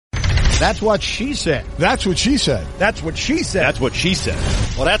That's what she said. That's what she said. That's what she said. That's what she said.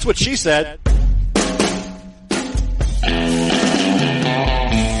 Well, that's what she said.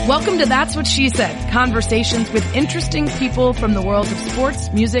 Welcome to That's What She Said, conversations with interesting people from the world of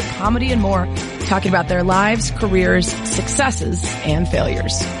sports, music, comedy, and more, talking about their lives, careers, successes, and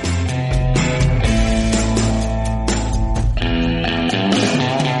failures.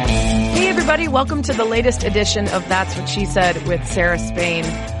 Hey everybody, welcome to the latest edition of That's What She Said with Sarah Spain.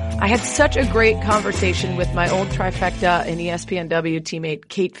 I had such a great conversation with my old trifecta and ESPNW teammate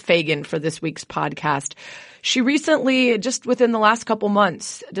Kate Fagan for this week's podcast. She recently, just within the last couple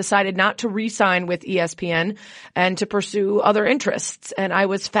months, decided not to re-sign with ESPN and to pursue other interests. And I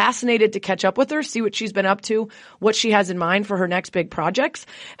was fascinated to catch up with her, see what she's been up to, what she has in mind for her next big projects,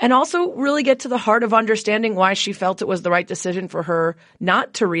 and also really get to the heart of understanding why she felt it was the right decision for her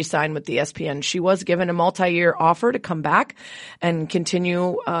not to re-sign with ESPN. She was given a multi-year offer to come back and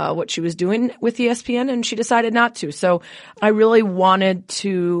continue what she was doing with ESPN, and she decided not to. So I really wanted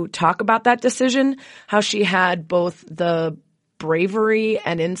to talk about that decision, how she had both the bravery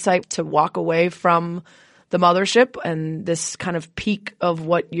and insight to walk away from the mothership and this kind of peak of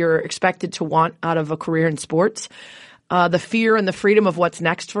what you're expected to want out of a career in sports, the fear and the freedom of what's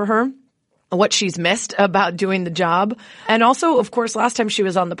next for her, what she's missed about doing the job. And also, of course, last time she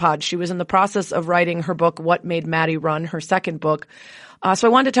was on the pod, she was in the process of writing her book, What Made Maddie Run, her second book. So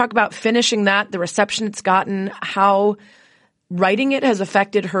I wanted to talk about finishing that, the reception it's gotten, how writing it has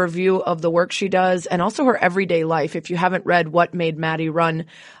affected her view of the work she does and also her everyday life. If you haven't read What Made Maddie Run,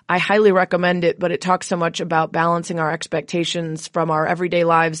 I highly recommend it, but it talks so much about balancing our expectations from our everyday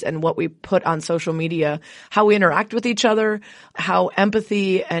lives and what we put on social media, how we interact with each other, how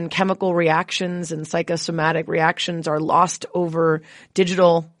empathy and chemical reactions and psychosomatic reactions are lost over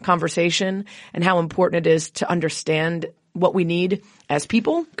digital conversation, and how important it is to understand what we need as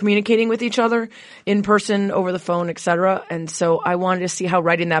people communicating with each other in person, over the phone, etc. And so I wanted to see how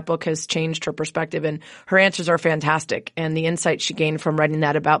writing that book has changed her perspective, and her answers are fantastic. And the insight she gained from writing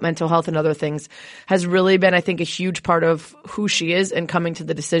that about mental health and other things has really been, I think, a huge part of who she is and coming to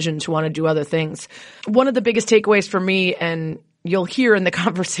the decision to want to do other things. One of the biggest takeaways for me, and you'll hear in the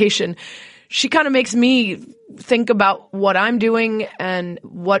conversation, she kind of makes me think about what I'm doing and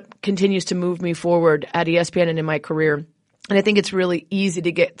what continues to move me forward at ESPN and in my career. And I think it's really easy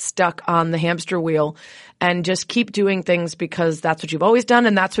to get stuck on the hamster wheel and just keep doing things because that's what you've always done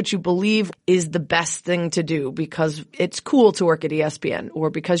and that's what you believe is the best thing to do because it's cool to work at ESPN or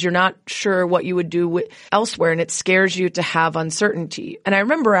because you're not sure what you would do elsewhere and it scares you to have uncertainty. And I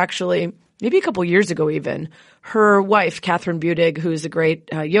remember actually maybe a couple years ago even, her wife, Catherine Budig, who's a great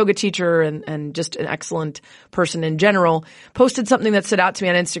yoga teacher and just an excellent person in general, posted something that stood out to me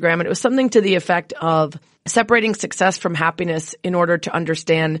on Instagram. And it was something to the effect of separating success from happiness in order to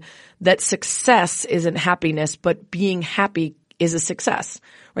understand that success isn't happiness, but being happy is a success,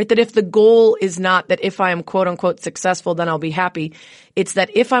 right? That if the goal is not that if I am quote unquote successful, then I'll be happy. It's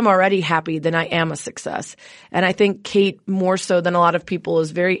that if I'm already happy, then I am a success. And I think Kate, more so than a lot of people, is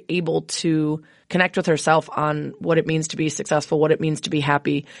very able to connect with herself on what it means to be successful, what it means to be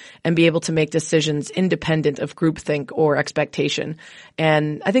happy, and be able to make decisions independent of groupthink or expectation.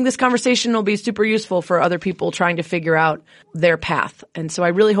 And I think this conversation will be super useful for other people trying to figure out their path. And so I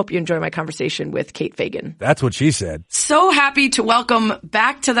really hope you enjoy my conversation with Kate Fagan. That's what she said. So happy to welcome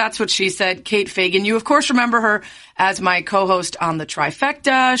back to That's What She Said, Kate Fagan. You, of course, remember her as my co-host on The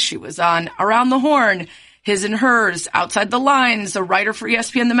Trifecta. She was on Around the Horn, His and Hers, Outside the Lines, a writer for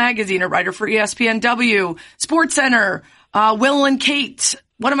ESPN The Magazine, a writer for ESPNW, SportsCenter, Will and Kate.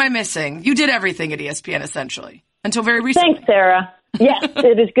 What am I missing? You did everything at ESPN, essentially, until very recently. Thanks, Sarah. Yes,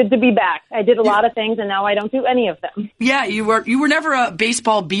 it is good to be back. I did a lot of things, and now I don't do any of them. Yeah, you were never a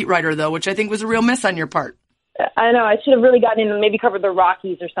baseball beat writer, though, which I think was a real miss on your part. I know. I should have really gotten in and maybe covered the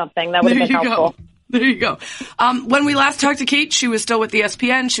Rockies or something. That would have been helpful. There you go. When we last talked to Kate, she was still with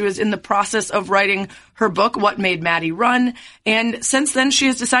ESPN. She was in the process of writing her book, What Made Maddie Run. And since then, she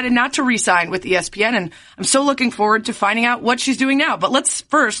has decided not to re-sign with ESPN. And I'm so looking forward to finding out what she's doing now. But let's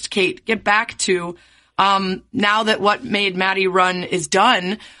first, Kate, get back to now that What Made Maddie Run is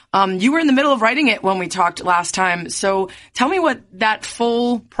done. You were in the middle of writing it when we talked last time. So tell me what that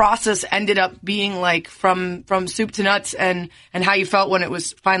full process ended up being like from soup to nuts and how you felt when it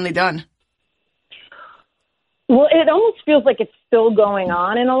was finally done. Well, it almost feels like it's still going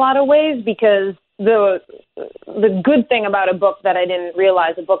on in a lot of ways because the good thing about a book that I didn't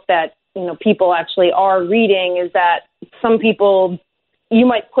realize, a book that, you know, people actually are reading, is that some people, you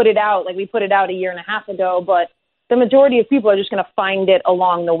might put it out, like we put it out a year and a half ago, but the majority of people are just going to find it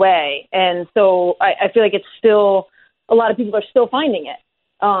along the way. And so I feel like it's still, a lot of people are still finding it.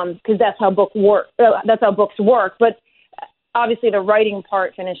 because that's how books work. But obviously the writing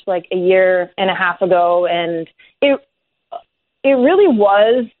part finished like a year and a half ago, and it really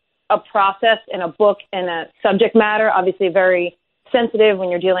was a process and a book and a subject matter, obviously very sensitive when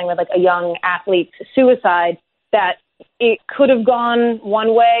you're dealing with like a young athlete's suicide, that it could have gone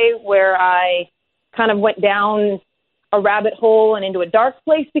one way where I kind of went down a rabbit hole and into a dark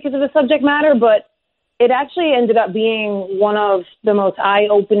place because of the subject matter, but it actually ended up being one of the most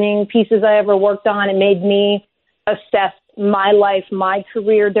eye-opening pieces I ever worked on. It made me assess my life, my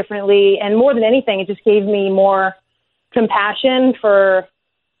career differently, and more than anything, it just gave me more compassion for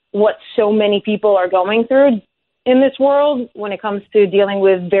what so many people are going through in this world when it comes to dealing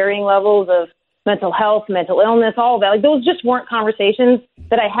with varying levels of mental health, mental illness, all of that. Like, those just weren't conversations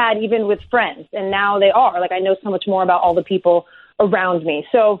that I had even with friends, and now they are. Like, I know so much more about all the people around me.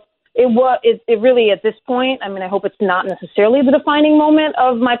 So it really, at this point, I mean, I hope it's not necessarily the defining moment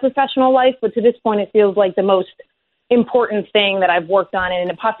of my professional life, but to this point, it feels like the most important thing that I've worked on, and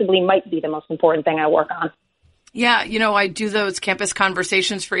it possibly might be the most important thing I work on. Yeah, I do those campus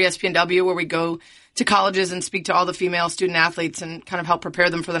conversations for ESPNW where we go to colleges and speak to all the female student athletes and kind of help prepare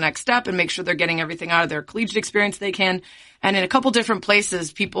them for the next step and make sure they're getting everything out of their collegiate experience they can. And in a couple different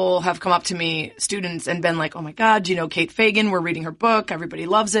places, people have come up to me, students, and been like, oh my God, Kate Fagan, we're reading her book. Everybody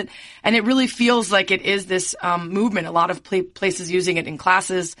loves it. And it really feels like it is this movement, a lot of places using it in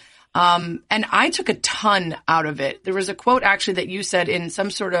classes. And I took a ton out of it. There was a quote actually that you said in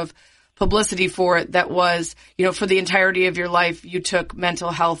some sort of publicity for it that was, for the entirety of your life, you took mental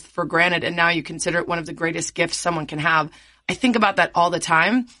health for granted, and now you consider it one of the greatest gifts someone can have. I think about that all the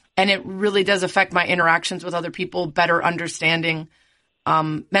time, and it really does affect my interactions with other people, better understanding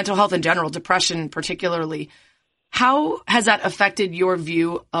mental health in general, depression particularly. How has that affected your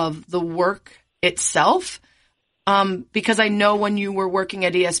view of the work itself? Because I know when you were working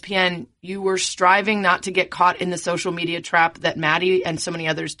at ESPN, you were striving not to get caught in the social media trap that Maddie and so many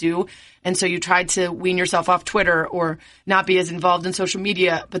others do. And so you tried to wean yourself off Twitter or not be as involved in social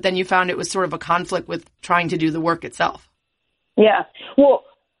media, but then you found it was sort of a conflict with trying to do the work itself. Yeah. Well,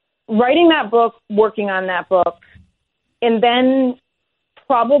 writing that book, working on that book, and then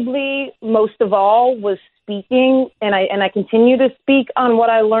probably most of all was speaking, and I continue to speak on what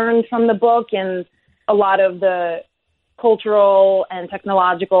I learned from the book and a lot of the cultural and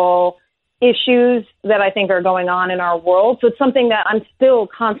technological issues that I think are going on in our world. So it's something that I'm still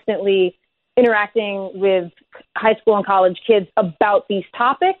constantly interacting with high school and college kids about these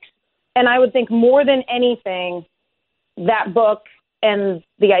topics. And I would think more than anything, that book and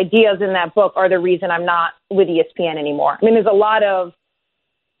the ideas in that book are the reason I'm not with ESPN anymore. I mean, there's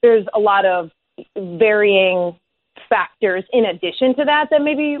a lot of varying factors in addition to that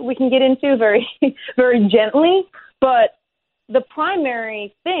maybe we can get into very, very gently. But the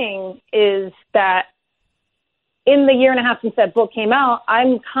primary thing is that in the year and a half since that book came out,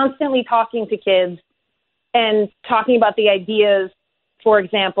 I'm constantly talking to kids and talking about the ideas, for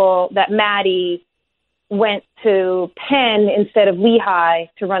example, that Maddie went to Penn instead of Lehigh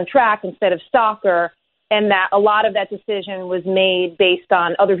to run track instead of soccer, and that a lot of that decision was made based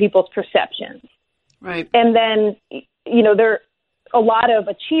on other people's perceptions. Right. And then, there's a lot of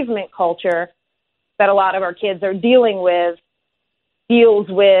achievement culture that a lot of our kids are dealing with, deals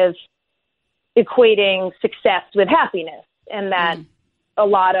with equating success with happiness. And that a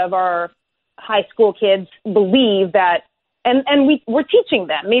lot of our high school kids believe that, and we're teaching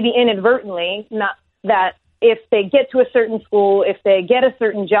them, maybe inadvertently, not that if they get to a certain school, if they get a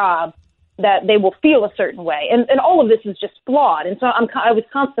certain job, that they will feel a certain way. And all of this is just flawed. And so I was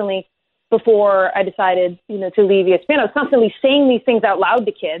constantly, before I decided, to leave ESPN, I was constantly saying these things out loud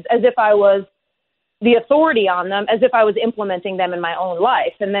to kids as if I was the authority on them, as if I was implementing them in my own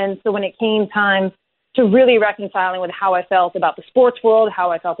life. And then, so when it came time to really reconciling with how I felt about the sports world,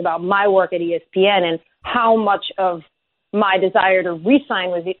 how I felt about my work at ESPN, and how much of my desire to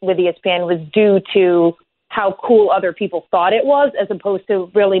re-sign with ESPN was due to how cool other people thought it was, as opposed to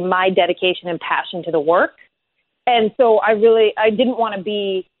really my dedication and passion to the work. And so I didn't want to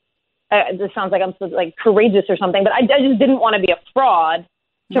be, this sounds like I'm so courageous or something, but I just didn't want to be a fraud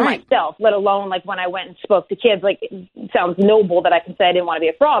to myself, let alone when I went and spoke to kids. It sounds noble that I can say I didn't want to be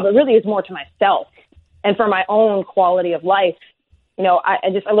a fraud, but really it's more to myself and for my own quality of life.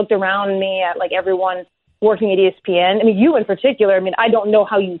 I looked around me at everyone working at ESPN. I mean, you in particular, I don't know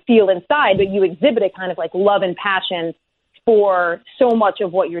how you feel inside, but you exhibit a kind of love and passion for so much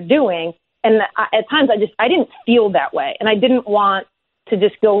of what you're doing. And at times I didn't feel that way. And I didn't want to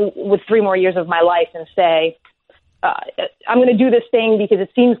just go with 3 more years of my life and say, I'm going to do this thing because it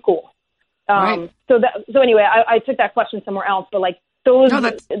seems cool. So anyway, I took that question somewhere else, but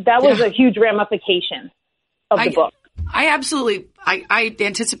that was a huge ramification of the book. I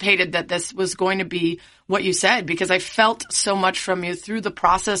anticipated that this was going to be what you said, because I felt so much from you through the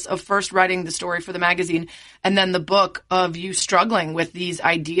process of first writing the story for the magazine and then the book, of you struggling with these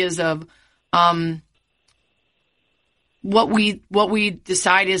ideas of what we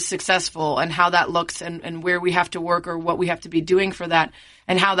decide is successful and how that looks and where we have to work or what we have to be doing for that,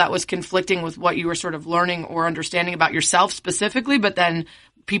 and how that was conflicting with what you were sort of learning or understanding about yourself specifically, but then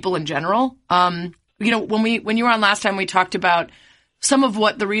people in general. When you were on last time, we talked about some of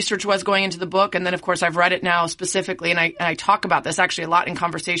what the research was going into the book. And then, of course, I've read it now specifically. And I talk about this actually a lot in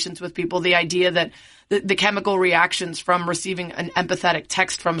conversations with people, the idea that the chemical reactions from receiving an empathetic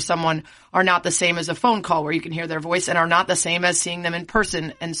text from someone are not the same as a phone call where you can hear their voice, and are not the same as seeing them in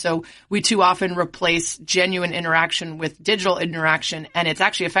person. And so we too often replace genuine interaction with digital interaction. And it's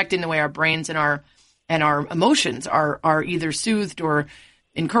actually affecting the way our brains and our emotions are either soothed or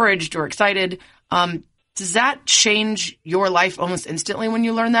encouraged or excited. Does that change your life almost instantly when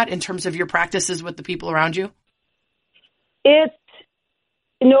you learn that, in terms of your practices with the people around you? It's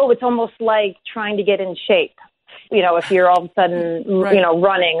almost like trying to get in shape. If you're all of a sudden, right,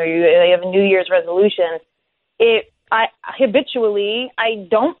 running, or you have a New Year's resolution, I habitually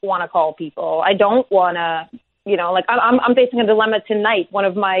don't want to call people. I don't want to, I'm facing a dilemma tonight. One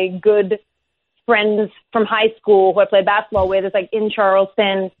of my good friends from high school who I played basketball with is in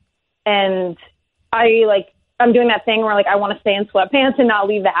Charleston, and I'm doing that thing where I want to stay in sweatpants and not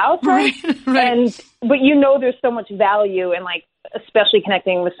leave the house, right? Right. But there's so much value in especially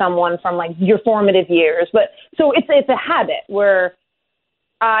connecting with someone from your formative years. But so it's a habit where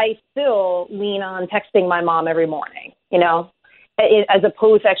I still lean on texting my mom every morning, as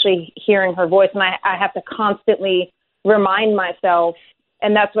opposed to actually hearing her voice. And I have to constantly remind myself,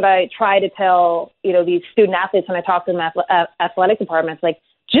 and that's what I try to tell, these student athletes when I talk to them at athletic departments,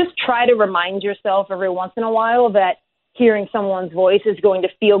 just try to remind yourself every once in a while that hearing someone's voice is going to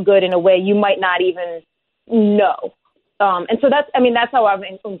feel good in a way you might not even know. And so that's how I've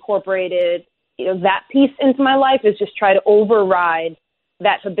incorporated, that piece into my life, is just try to override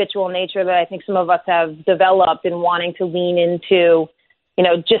that habitual nature that I think some of us have developed in wanting to lean into,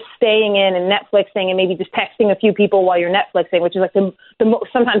 just staying in and Netflixing and maybe just texting a few people while you're Netflixing, which is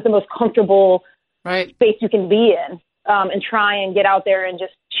sometimes the most comfortable space you can be in. And try and get out there and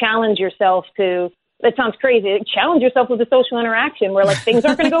just challenge yourself to, that sounds crazy, challenge yourself with a social interaction where things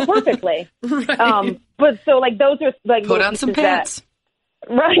aren't going to go perfectly. Right. But so those are put on some pants.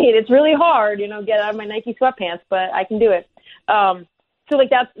 Right. It's really hard, get out of my Nike sweatpants, but I can do it. So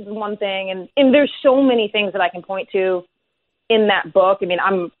that's one thing. And there's so many things that I can point to in that book.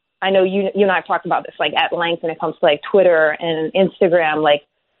 I know you and I have talked about this at length when it comes to Twitter and Instagram.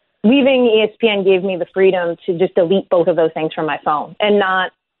 Leaving ESPN gave me the freedom to just delete both of those things from my phone and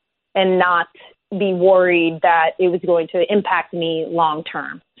not be worried that it was going to impact me long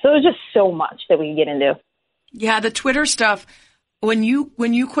term. So there's just so much that we can get into. Yeah, the Twitter stuff. When you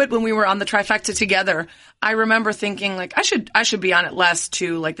quit, when we were on the trifecta together, I remember thinking I should be on it less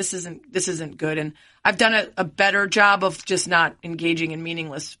too. This isn't good. And I've done a better job of just not engaging in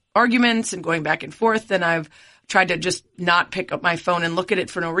meaningless arguments and going back and forth. And I've tried to just not pick up my phone and look at it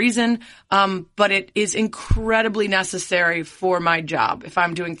for no reason. But it is incredibly necessary for my job. If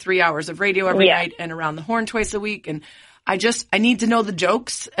I'm doing 3 hours of radio every night and Around the Horn twice a week, and I need to know the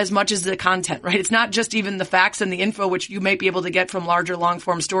jokes as much as the content, right? It's not just even the facts and the info, which you may be able to get from larger long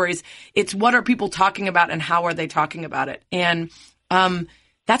form stories. It's what are people talking about and how are they talking about it? And,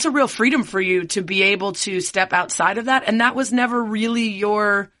 that's a real freedom for you to be able to step outside of that. And that was never really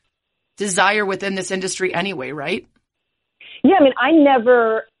your desire within this industry anyway, right? Yeah, I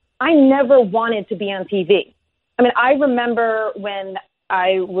never wanted to be on TV. I remember when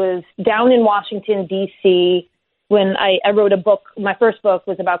I was down in Washington, D.C., when I wrote a book. My first book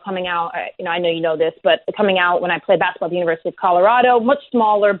was about coming out. I know you know this, but coming out when I played basketball at the University of Colorado, much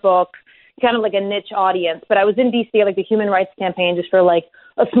smaller book, kind of a niche audience. But I was in D.C. at the Human Rights Campaign just for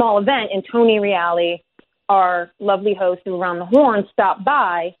a small event, and Tony Reale, our lovely host of Around the Horn, stopped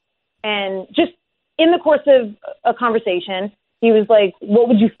by. And just in the course of a conversation, he was like, what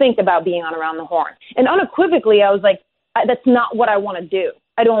would you think about being on Around the Horn? And unequivocally, I was like, that's not what I want to do.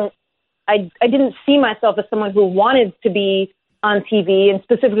 I didn't see myself as someone who wanted to be on TV, and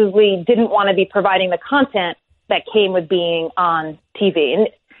specifically didn't want to be providing the content that came with being on TV.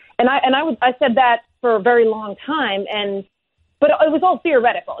 And I said that for a very long time. But it was all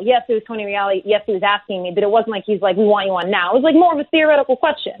theoretical. Yes, it was Tony Reale. Yes, he was asking me, but it wasn't he's we want you on now. It was more of a theoretical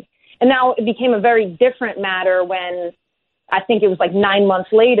question. And now it became a very different matter when I think it was 9 months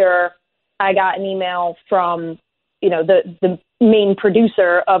later, I got an email from, the main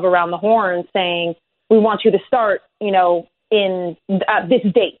producer of Around the Horn saying, we want you to start, in this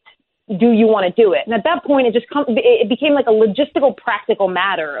date. Do you want to do it? And at that point, it became like a logistical, practical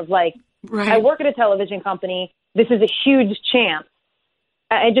matter of like, right. I work at a television company. This is a huge chance.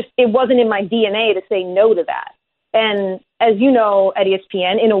 It wasn't in my DNA to say no to that. And as you know, at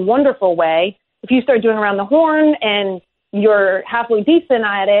ESPN, in a wonderful way, if you start doing Around the Horn and you're halfway decent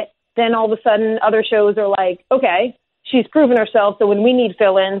at it, then all of a sudden other shows are like, okay, she's proven herself. So when we need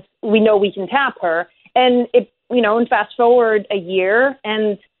fill-ins, we know we can tap her. And and fast forward a year,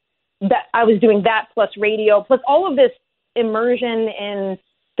 and that I was doing that plus radio, plus all of this immersion in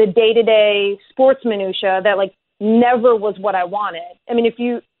the day-to-day sports minutia that like never was what I wanted. I mean, if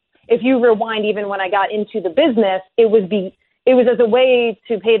you rewind, even when I got into the business, it was as a way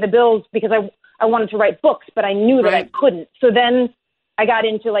to pay the bills because I wanted to write books, but I knew that I couldn't. So then I got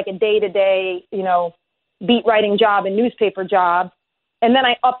into like a day-to-day, beat writing job and newspaper job. And then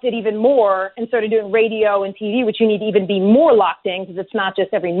I upped it even more and started doing radio and TV, which you need to even be more locked in because it's not just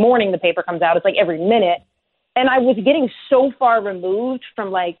every morning the paper comes out. It's like every minute. And I was getting so far removed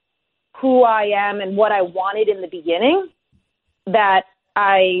from like who I am and what I wanted in the beginning that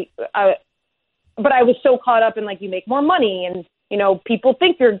but I was so caught up in like, you make more money and, people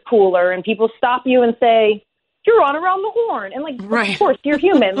think you're cooler and people stop you and say, you're on Around the Horn. And like, Of course, you're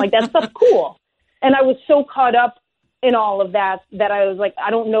human. Like that stuff's cool. And I was so caught up in all of that I was like, I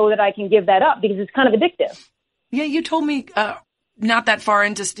don't know that I can give that up because it's kind of addictive. Yeah, you told me not that far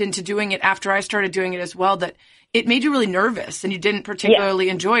into doing it after I started doing it as well that it made you really nervous and you didn't particularly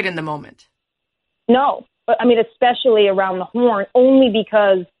enjoy it in the moment. No, I mean, especially Around the Horn, only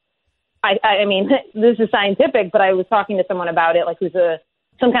because I mean, this is scientific, but I was talking to someone about it, like who's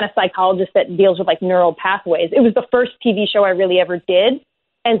some kind of psychologist that deals with like neural pathways. It was the first TV show I really ever did.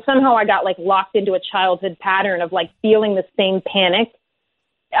 And somehow I got like locked into a childhood pattern of like feeling the same panic.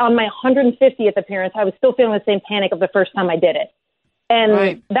 On my 150th appearance, I was still feeling the same panic of the first time I did it.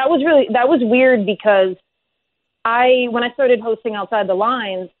 And that was weird because when I started hosting Outside the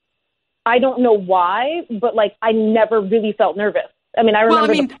Lines, I don't know why, but like I never really felt nervous. I mean, Around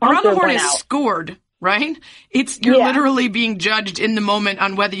the Horn is scored, right? You're literally being judged in the moment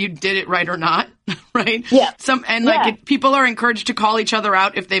on whether you did it right or not, right? Yeah. People are encouraged to call each other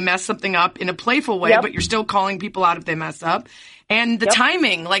out if they mess something up in a playful way, but you're still calling people out if they mess up. And the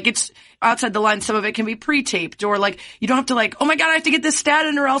timing, like it's Outside the Line, some of it can be pre-taped or like you don't have to like, oh my God, I have to get this stat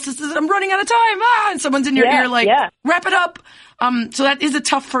in or else I'm running out of time. And someone's in your ear like, wrap it up. So that is a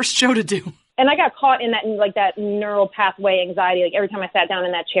tough first show to do. And I got caught in that neural pathway anxiety. Like every time I sat down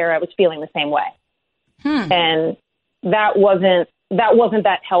in that chair, I was feeling the same way. And that wasn't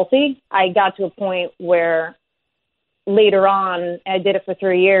that healthy. I got to a point where later on, I did it for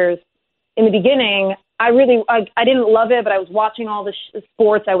 3 years. In the beginning, I didn't love it, but I was watching all the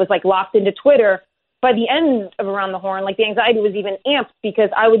sports. I was like locked into Twitter. By the end of Around the Horn, like the anxiety was even amped because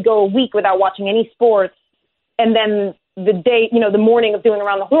I would go a week without watching any sports. And then the day, the morning of doing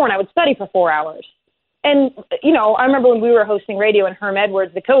Around the Horn, I would study for 4 hours. And, I remember when we were hosting radio and Herm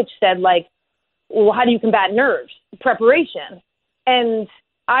Edwards, the coach, said like, well, how do you combat nerves? Preparation. And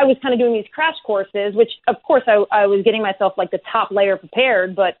I was kind of doing these crash courses, which of course I was getting myself like the top layer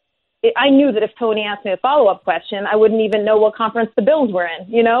prepared, but I knew that if Tony asked me a follow-up question, I wouldn't even know what conference the Bills were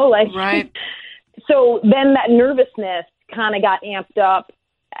in, Right. So then that nervousness kind of got amped up.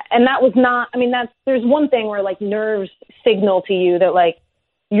 And that was not, there's one thing where like nerves signal to you that like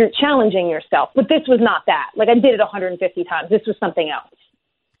you're challenging yourself, but this was not that. Like I did it 150 times. This was something else.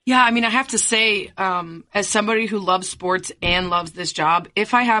 Yeah, I have to say, as somebody who loves sports and loves this job,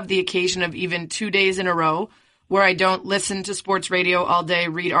 if I have the occasion of even 2 days in a row where I don't listen to sports radio all day,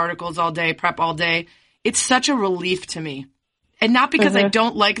 read articles all day, prep all day, it's such a relief to me. And not because I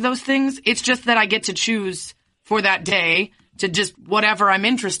don't like those things. It's just that I get to choose for that day to just whatever I'm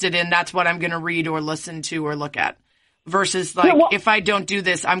interested in, that's what I'm going to read or listen to or look at. Versus if I don't do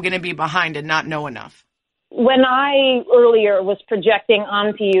this, I'm going to be behind and not know enough. When I earlier was projecting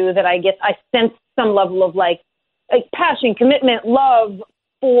onto you that I guess I sensed some level of like passion, commitment, love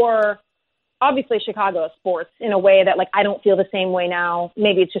for obviously Chicago sports in a way that like I don't feel the same way now.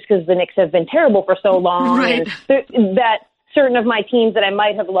 Maybe it's just because the Knicks have been terrible for so long. Right. And that certain of my teams that I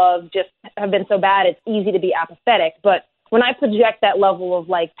might have loved just have been so bad it's easy to be apathetic. But when I project that level of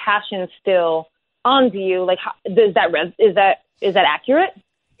like passion still onto you, like is that accurate?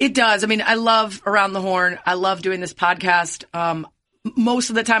 It does. I love Around the Horn. I love doing this podcast. Most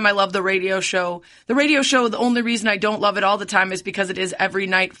of the time I love the radio show. The radio show, the only reason I don't love it all the time is because it is every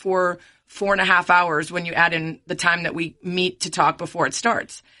night for 4.5 hours when you add in the time that we meet to talk before it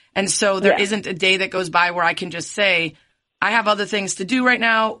starts. And so there isn't a day that goes by where I can just say, I have other things to do right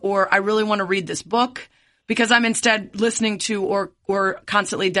now, or I really want to read this book, because I'm instead listening to or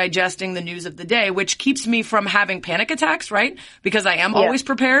constantly digesting the news of the day, which keeps me from having panic attacks, right? Because I am always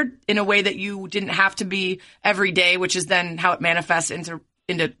prepared in a way that you didn't have to be every day, which is then how it manifests into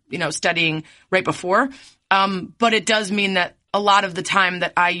studying right before. But it does mean that a lot of the time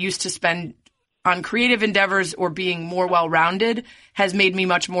that I used to spend on creative endeavors or being more well-rounded has made me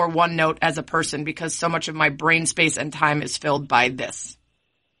much more one note as a person, because so much of my brain space and time is filled by this.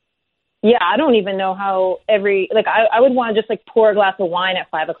 Yeah, I don't even know how I would want to just pour a glass of wine at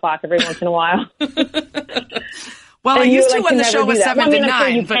 5 o'clock every once in a while. Well, I used to when the show was 7 to 9. I'm sure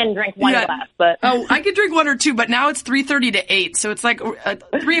you can drink one glass, but I could drink one or two, but now it's 3:30 to 8, so it's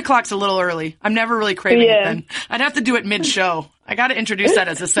 3 o'clock's a little early. I'm never really craving it then. I'd have to do it mid-show. I got to introduce that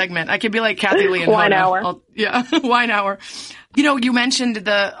as a segment. I could be like Kathy Lee and Wine hour. Wine hour. You mentioned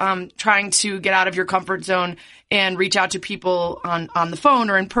the trying to get out of your comfort zone and reach out to people on the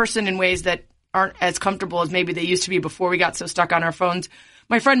phone or in person in ways that aren't as comfortable as maybe they used to be before we got so stuck on our phones.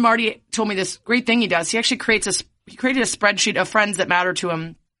 My friend Marty told me this great thing he does. He actually created a spreadsheet of friends that matter to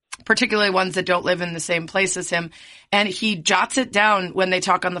him, particularly ones that don't live in the same place as him. And he jots it down when they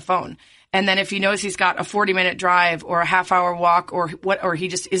talk on the phone. And then if he knows he's got a 40-minute drive or a half-hour walk or he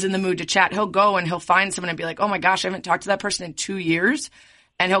just is in the mood to chat, he'll go and he'll find someone and be like, oh my gosh, I haven't talked to that person in 2 years.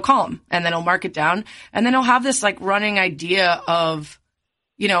 And he'll call him and then he'll mark it down. And then he'll have this running idea of,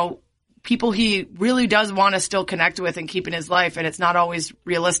 people he really does want to still connect with and keep in his life. And it's not always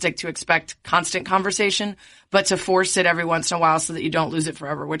realistic to expect constant conversation, but to force it every once in a while so that you don't lose it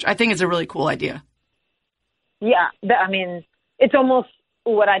forever, which I think is a really cool idea. Yeah. It's almost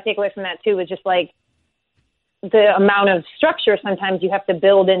what I take away from that too, is just the amount of structure sometimes you have to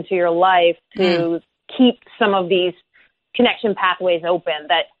build into your life to keep some of these connection pathways open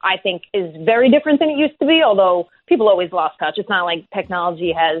that I think is very different than it used to be. Although people always lost touch. It's not like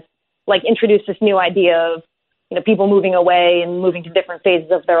technology has introduced this new idea of, people moving away and moving to different phases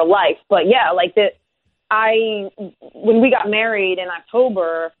of their life. But yeah, when we got married in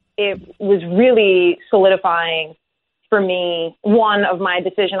October, it was really solidifying for me, one, of my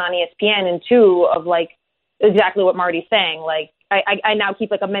decision on ESPN, and two, of exactly what Marty's saying. I now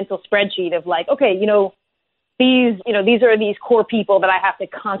keep a mental spreadsheet of okay, these are these core people that I have to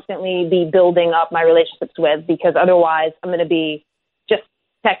constantly be building up my relationships with, because otherwise I'm going to be just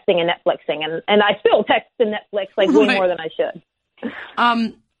texting and Netflixing. And I still text and Netflix way more than I should.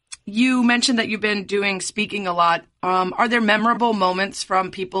 You mentioned that you've been doing speaking a lot. Are there memorable moments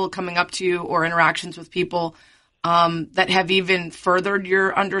from people coming up to you or interactions with people that have even furthered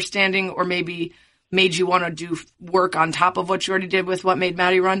your understanding or maybe made you want to do work on top of what you already did with What Made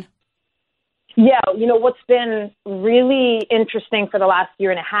Maddie Run? Yeah, what's been really interesting for the last year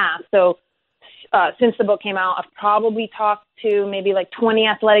and a half. So since the book came out, I've probably talked to maybe 20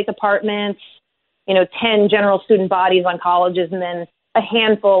 athletic departments, 10 general student bodies on colleges, and then a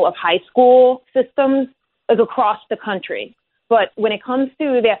handful of high school systems across the country. But when it comes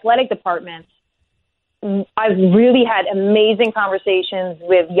to the athletic departments, I've really had amazing conversations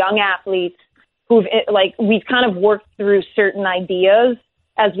with young athletes who've we've kind of worked through certain ideas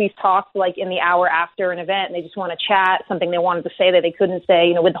as we've talked in the hour after an event, and they just want to chat, something they wanted to say that they couldn't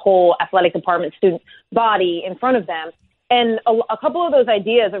say, with the whole athletic department student body in front of them. And a couple of those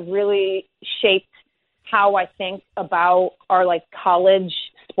ideas have really shaped how I think about our college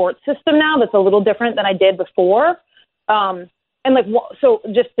sports system now. That's a little different than I did before. So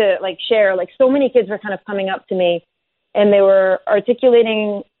just to share, so many kids were kind of coming up to me and they were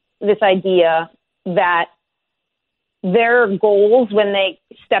articulating this idea that their goals when they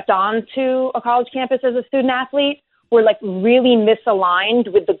stepped onto a college campus as a student athlete were really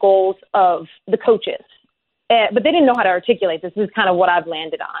misaligned with the goals of the coaches. But they didn't know how to articulate this. This is kind of what I've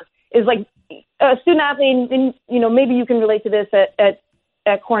landed on, is a student athlete, and maybe you can relate to this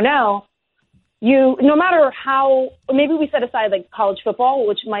at Cornell. No matter how, maybe we set aside college football,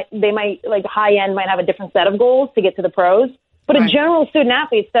 which high end might have a different set of goals to get to the pros. But right. A general student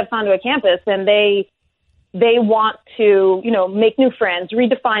athlete steps onto a campus and they want to, make new friends,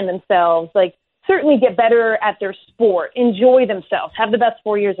 redefine themselves, certainly get better at their sport, enjoy themselves, have the best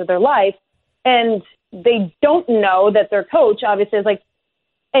 4 years of their life. And they don't know that their coach obviously is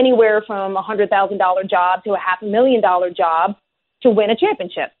anywhere from a $100,000 job to a $500,000 job to win a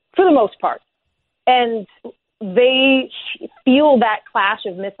championship for the most part. And they feel that clash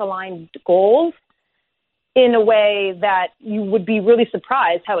of misaligned goals in a way that you would be really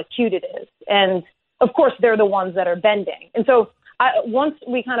surprised how acute it is. And of course, they're the ones that are bending. And so once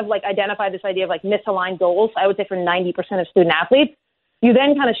we kind of identify this idea of misaligned goals, I would say for 90% of student athletes, you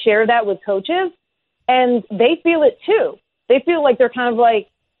then kind of share that with coaches and they feel it too. they feel like they're kind of like,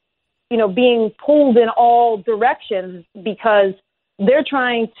 being pulled in all directions because they're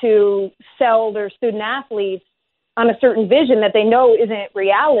trying to sell their student athletes on a certain vision that they know isn't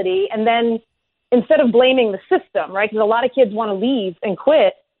reality. And then instead of blaming the system, right, because a lot of kids want to leave and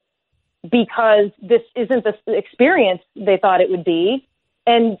quit because this isn't the experience they thought it would be.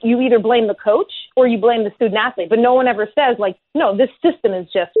 And you either blame the coach or you blame the student athlete. But no one ever says, like, no, this system is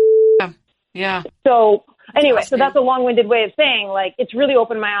just. Yeah. So anyway, so that's a long-winded way of saying, like, it's really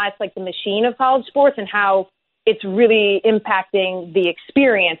opened my eyes to, like, the machine of college sports and how it's really impacting the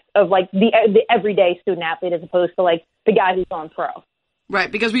experience of, like, the everyday student athlete as opposed to, like, the guy who's going pro. Right,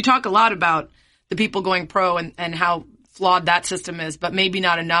 because we talk a lot about the people going pro and how flawed that system is, but maybe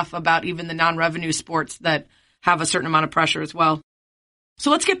not enough about even the non-revenue sports that have a certain amount of pressure as well.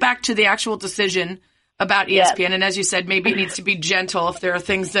 So let's get back to the actual decision about ESPN. Yes. And as you said, maybe it needs to be gentle if there are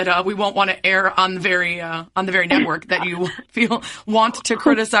things that we won't want to air on the very network that you want to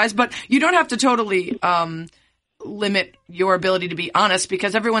criticize. But you don't have to totally limit your ability to be honest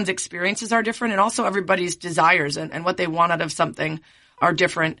because everyone's experiences are different and also everybody's desires and what they want out of something are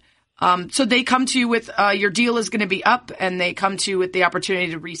different. So they come to you with your deal is going to be up and they come to you with the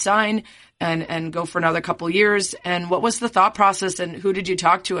opportunity to re-sign and go for another couple years. And what was the thought process and who did you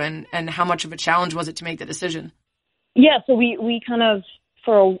talk to and how much of a challenge was it to make the decision? Yeah, so we kind of,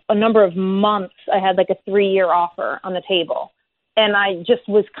 for a number of months, I had like a 3-year offer on the table. And I just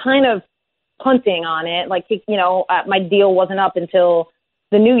was kind of punting on it. Like, my deal wasn't up until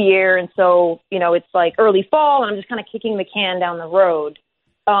the new year. And so, it's like early fall and I'm just kind of kicking the can down the road.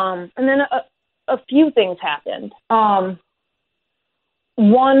 And then a few things happened.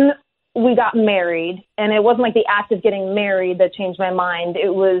 One, we got married, and it wasn't like the act of getting married that changed my mind.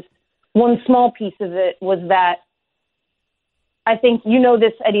 It was one small piece of it was that I think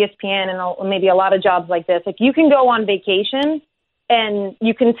this at ESPN and maybe a lot of jobs like this. Like you can go on vacation, and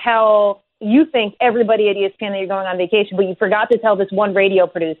you can tell you think everybody at ESPN that you're going on vacation, but you forgot to tell this one radio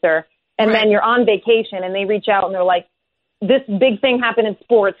producer, and right. Then you're on vacation, and they reach out and they're like, this big thing happened in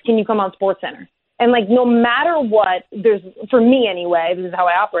sports. Can you come on SportsCenter? And like, no matter what, for me anyway, this is how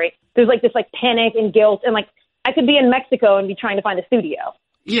I operate. There's like this like panic and guilt. And like, I could be in Mexico and be trying to find a studio.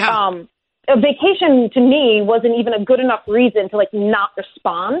 Yeah. A vacation to me wasn't even a good enough reason to like not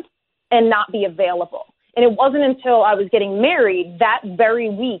respond and not be available. And it wasn't until I was getting married that very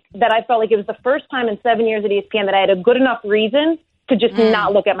week that I felt like it was the first time in 7 years at ESPN that I had a good enough reason to just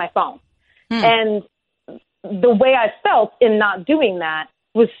not look at my phone. And the way I felt in not doing that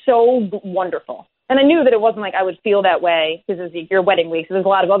was so wonderful. And I knew that it wasn't like I would feel that way because it was your wedding week, so there's a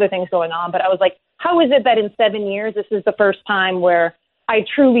lot of other things going on. But I was like, how is it that in 7 years, this is the first time where I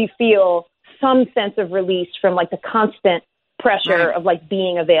truly feel some sense of release from like the constant pressure of like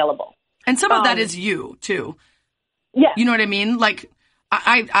being available? And some of that is you too. Yeah. You know what I mean? Like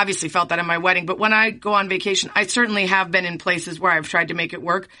I obviously felt that in my wedding, but when I go on vacation, I certainly have been in places where I've tried to make it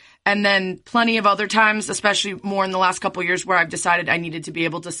work. And then plenty of other times, especially more in the last couple of years where I've decided I needed to be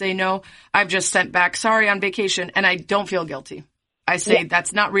able to say no, I've just sent back, sorry, on vacation, and I don't feel guilty. I say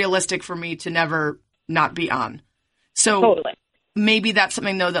that's not realistic for me to never not be on. So totally. Maybe that's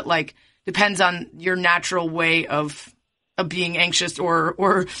something, though, that like depends on your natural way of being anxious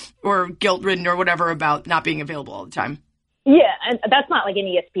or guilt-ridden or whatever about not being available all the time. Yeah, and that's not like an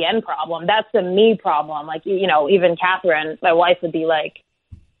ESPN problem. That's a me problem. Like, even Catherine, my wife, would be like,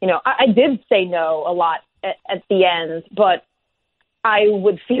 I did say no a lot at the end, but I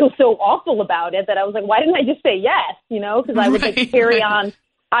would feel so awful about it that I was like, why didn't I just say yes? Because I would just carry on.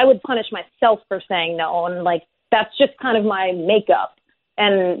 I would punish myself for saying no. And like, that's just kind of my makeup.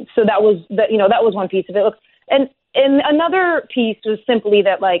 And so that was that was one piece of it. Look, and another piece was simply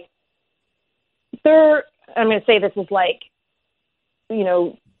that like, I'm going to say this is like,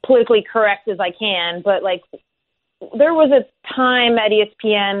 politically correct as I can, but like, there was a time at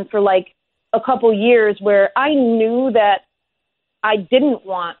ESPN for like a couple years where I knew that I didn't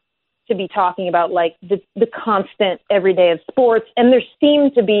want to be talking about like the constant everyday of sports. And there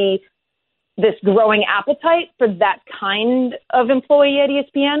seemed to be this growing appetite for that kind of employee at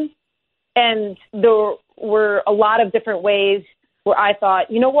ESPN. And there were a lot of different ways where I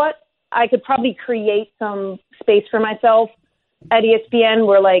thought, you know what, I could probably create some space for myself at ESPN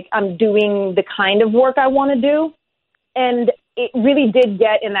where like I'm doing the kind of work I want to do. And it really did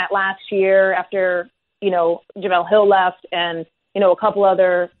get in that last year after, Jamel Hill left and, a couple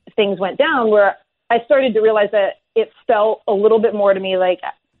other things went down where I started to realize that it felt a little bit more to me like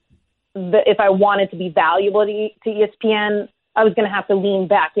if I wanted to be valuable to ESPN, I was going to have to lean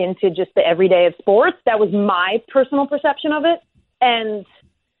back into just the everyday of sports. That was my personal perception of it. And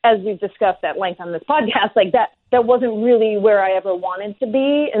as we've discussed at length on this podcast, like that wasn't really where I ever wanted to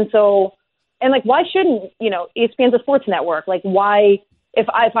be. And so, and like, why shouldn't, ESPN's a sports network? Like, why, if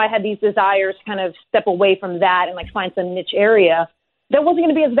I had these desires to kind of step away from that and like find some niche area, that wasn't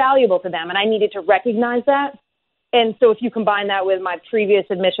going to be as valuable to them. And I needed to recognize that. And so if you combine that with my previous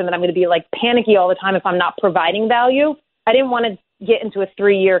admission that I'm going to be like panicky all the time if I'm not providing value, I didn't want to get into a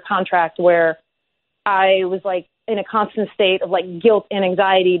 3-year contract where I was like in a constant state of like guilt and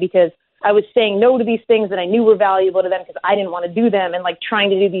anxiety because I was saying no to these things that I knew were valuable to them because I didn't want to do them, and like trying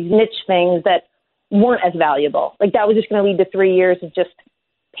to do these niche things that weren't as valuable. Like that was just going to lead to 3 years of just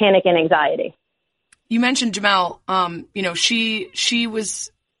panic and anxiety. You mentioned Jamel. She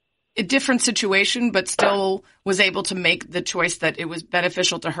was a different situation, but still was able to make the choice that it was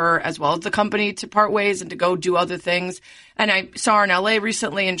beneficial to her as well as the company to part ways and to go do other things. And I saw her in LA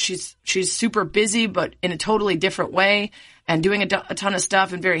recently, and she's super busy, but in a totally different way and doing a ton of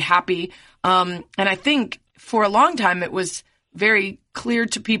stuff and very happy. And I think for a long time, it was very clear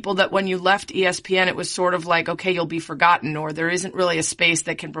to people that when you left ESPN, it was sort of like, okay, you'll be forgotten, or there isn't really a space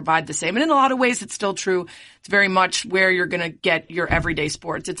that can provide the same. And in a lot of ways, it's still true. It's very much where you're going to get your everyday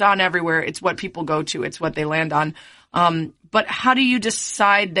sports. It's on everywhere. It's what people go to. It's what they land on. But how do you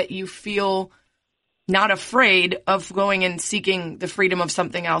decide that you feel not afraid of going and seeking the freedom of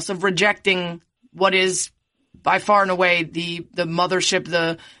something else, of rejecting what is by far and away the mothership,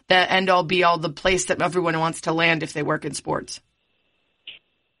 the end all be all, the place that everyone wants to land if they work in sports?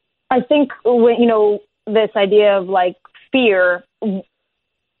 I think, this idea of like fear,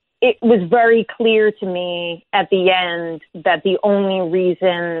 it was very clear to me at the end that the only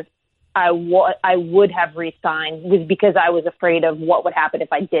reason I would have resigned was because I was afraid of what would happen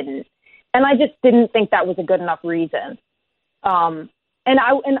if I didn't. And I just didn't think that was a good enough reason. And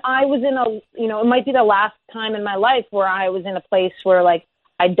I was in it might be the last time in my life where I was in a place where like,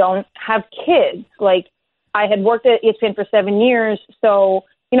 I don't have kids. Like I had worked at ESPN for 7 years. So,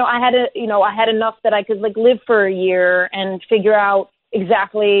 I had enough that I could like live for a year and figure out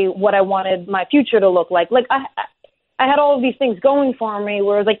exactly what I wanted my future to look like. Like I had all of these things going for me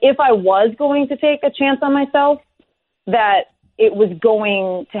where it was like, if I was going to take a chance on myself, that it was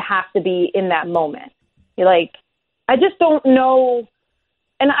going to have to be in that moment. Like, I just don't know.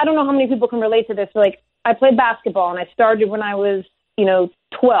 And I don't know how many people can relate to this. Like, I played basketball, and I started when I was,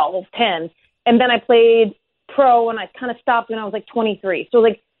 12, 10. And then I played pro, and I kind of stopped when I was, 23. So,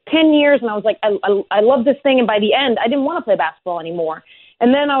 10 years, and I was like, I love this thing. And by the end, I didn't want to play basketball anymore.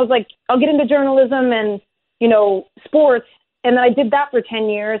 And then I was like, I'll get into journalism and, sports. And then I did that for 10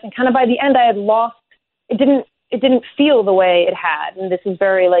 years. And kind of by the end, I had lost. It didn't feel the way it had. And this is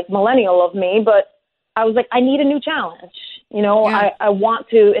very, millennial of me. But I was like, I need a new challenge. Yeah. I want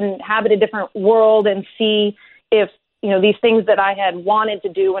to inhabit a different world and see if, these things that I had wanted to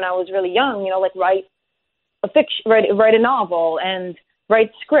do when I was really young, write a fiction, write a novel and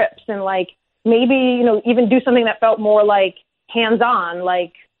write scripts and maybe, even do something that felt more hands-on.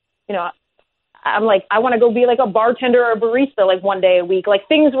 I'm I want to go be a bartender or a barista one day a week,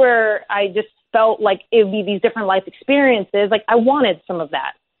 things where I just felt like it would be these different life experiences. I wanted some of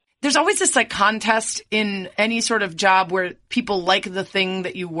that. There's always this contest in any sort of job where people like the thing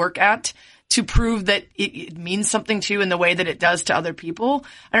that you work at to prove that it means something to you in the way that it does to other people.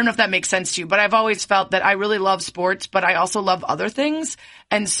 I don't know if that makes sense to you, but I've always felt that I really love sports, but I also love other things.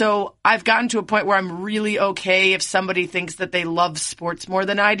 And so I've gotten to a point where I'm really okay if somebody thinks that they love sports more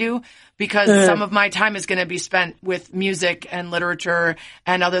than I do, because some of my time is going to be spent with music and literature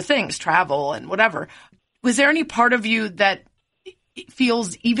and other things, travel and whatever. Was there any part of you that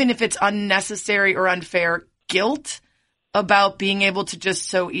feels, even if it's unnecessary or unfair, guilt about being able to just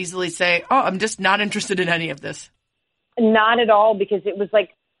so easily say, oh, I'm just not interested in any of this? Not at all, because it was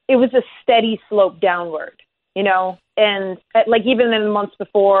a steady slope downward, and even in the months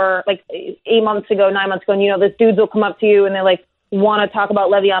before, 8 months ago, 9 months ago, and, those dudes will come up to you and they're want to talk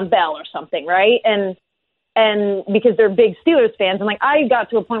about Le'Veon Bell or something. Right. And because they're big Steelers fans, and I got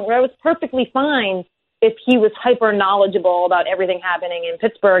to a point where I was perfectly fine if he was hyper knowledgeable about everything happening in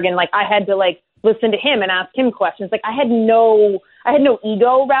Pittsburgh. And I had to listen to him and ask him questions. I had no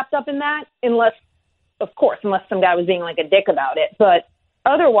ego wrapped up in that, unless some guy was being a dick about it. But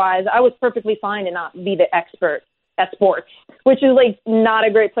otherwise, I was perfectly fine to not be the expert at sports, which is not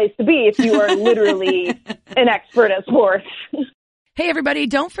a great place to be if you are literally an expert at sports. Hey, everybody,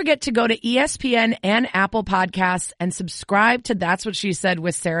 don't forget to go to ESPN and Apple Podcasts and subscribe to That's What She Said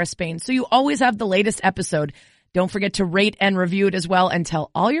with Sarah Spain, so you always have the latest episode. Don't forget to rate and review it as well, and tell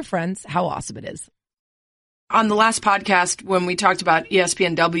all your friends how awesome it is. On the last podcast, when we talked about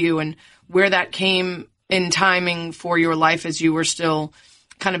ESPNW and where that came in timing for your life as you were still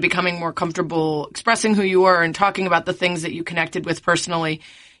kind of becoming more comfortable expressing who you were and talking about the things that you connected with personally,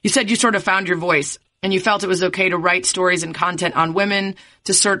 you said you sort of found your voice and you felt it was okay to write stories and content on women,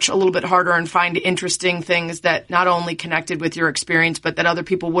 to search a little bit harder and find interesting things that not only connected with your experience, but that other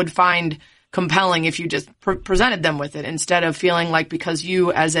people would find compelling if you just presented them with it, instead of feeling like because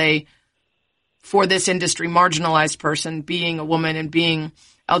you as a, for this industry, marginalized person, being a woman and being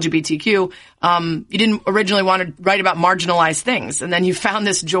LGBTQ, you didn't originally want to write about marginalized things. And then you found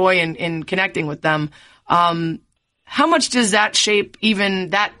this joy in connecting with them. How much does that shape,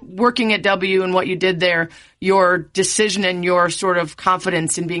 even that working at W and what you did there, your decision and your sort of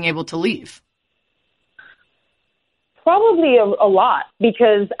confidence in being able to leave? Probably a lot,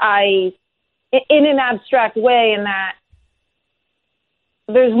 because in an abstract way, in that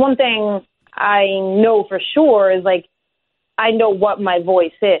there's one thing I know for sure is like, I know what my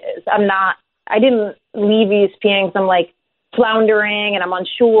voice is. I didn't leave ESPN because I'm like floundering and I'm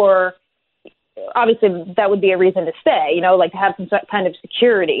unsure. Obviously, that would be a reason to stay, like to have some kind of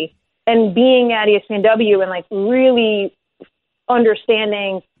security. And being at ESPNW and like really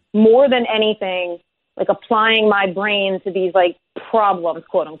understanding more than anything, like applying my brain to these like problems,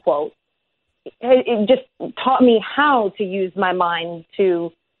 quote unquote, it just taught me how to use my mind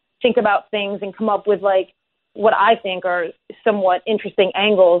to think about things and come up with like what I think are somewhat interesting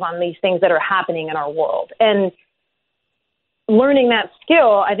angles on these things that are happening in our world. And learning that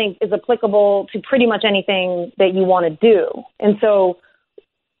skill, I think, is applicable to pretty much anything that you want to do. And so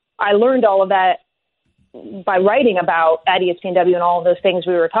I learned all of that by writing about at ESPNW and all of those things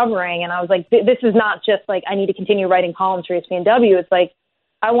we were covering. And I was like, this is not just like I need to continue writing columns for ESPNW. It's like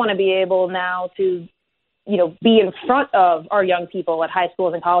I want to be able now to, be in front of our young people at high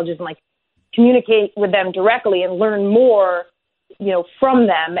schools and colleges and like communicate with them directly and learn more, from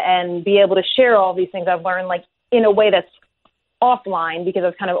them and be able to share all these things I've learned like in a way that's offline, because I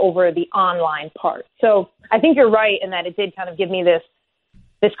was kind of over the online part. So I think you're right in that it did kind of give me this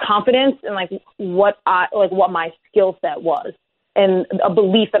confidence in like what my skill set was, and a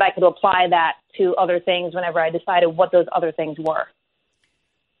belief that I could apply that to other things whenever I decided what those other things were.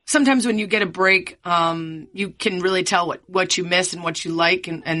 Sometimes when you get a break, you can really tell what you miss and what you like,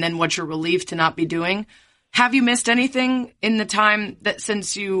 and then what you're relieved to not be doing. Have you missed anything in the time that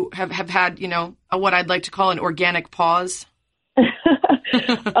since you have had, what I'd like to call an organic pause?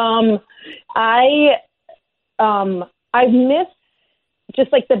 I've missed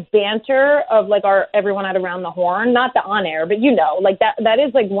just like the banter of like everyone at Around the Horn, not the on air, but like that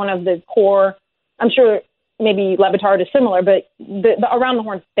is like one of the core. I'm sure maybe Levitard is similar, but the Around the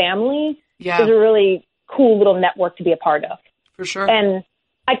Horn family is a really cool little network to be a part of. For sure. And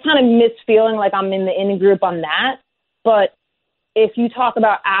I kind of miss feeling like I'm in the in group on that. But if you talk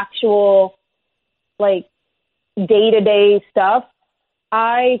about actual like day-to-day stuff,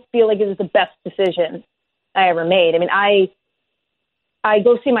 I feel like it was the best decision I ever made. I mean, I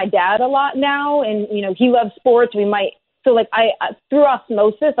go see my dad a lot now, and, he loves sports. So like through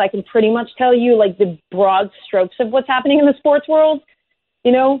osmosis, I can pretty much tell you like the broad strokes of what's happening in the sports world.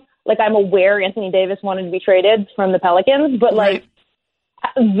 Like I'm aware Anthony Davis wanted to be traded from the Pelicans, but like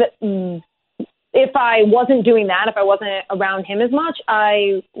if I wasn't doing that, if I wasn't around him as much,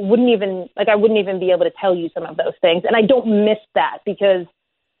 I wouldn't even be able to tell you some of those things. And I don't miss that, because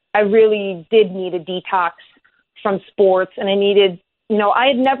I really did need a detox from sports, and I needed, I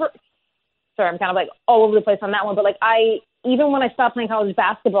had never, sorry, I'm kind of like all over the place on that one, but like even when I stopped playing college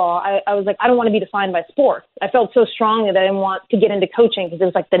basketball, I was like, I don't want to be defined by sports. I felt so strongly that I didn't want to get into coaching because it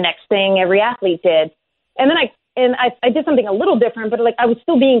was like the next thing every athlete did. And then I did something a little different, but like I was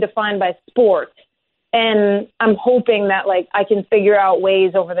still being defined by sports. And I'm hoping that like I can figure out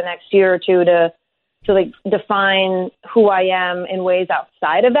ways over the next year or two to like define who I am in ways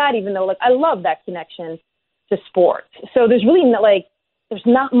outside of that, even though like I love that connection to sports. So there's really there's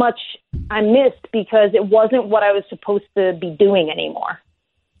not much I missed because it wasn't what I was supposed to be doing anymore.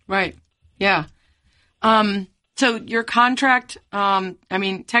 Right. Yeah. So your contract,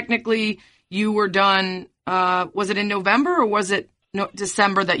 technically you were done, was it in November or was it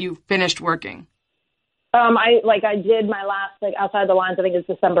December that you finished working? I did my last, outside the lines, I think it's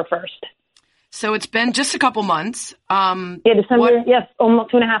December 1st. So it's been just a couple months. December, yes,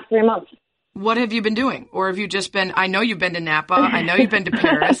 almost 2.5, 3 months. What have you been doing? Or have you just been, I know you've been to Napa. I know you've been to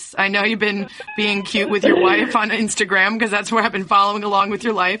Paris. I know you've been being cute with your wife on Instagram, because that's where I've been following along with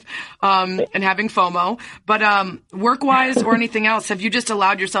your life, and having FOMO. But work-wise or anything else, have you just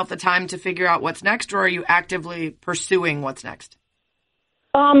allowed yourself the time to figure out what's next, or are you actively pursuing what's next?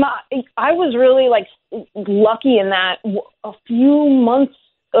 I was really lucky in that a few months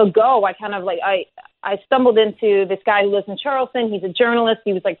ago, I kind of I stumbled into this guy who lives in Charleston. He's a journalist.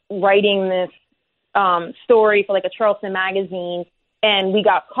 He was like writing this story for like a Charleston magazine, and we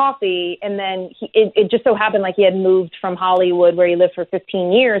got coffee. And then it just so happened like he had moved from Hollywood, where he lived for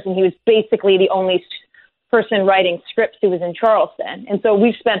 15 years, and he was basically the only person writing scripts who was in Charleston. And so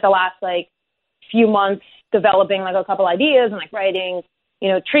we've spent the last like few months developing like a couple ideas and like writing,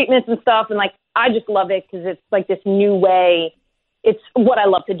 treatments and stuff. And like I just love it because it's like this new way. It's what I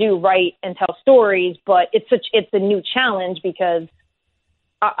love to do, write and tell stories, but it's a new challenge because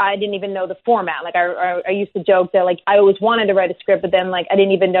I didn't even know the format. Like I used to joke that like I always wanted to write a script, but then like I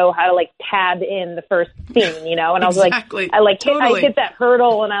didn't even know how to like tab in the first scene, And I was exactly. like, I hit that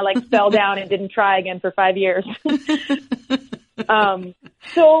hurdle and I like fell down and didn't try again for 5 years.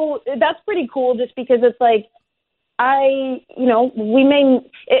 So that's pretty cool just because it's like, it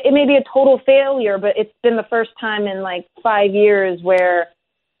may be a total failure, but it's been the first time in like 5 years where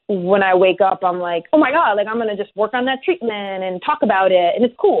when I wake up, I'm like, oh my God, like I'm going to just work on that treatment and talk about it. And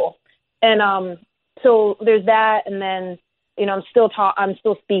it's cool. And, so there's that. And then, I'm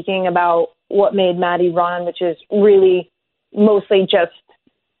still speaking about what made Maddie run, which is really mostly just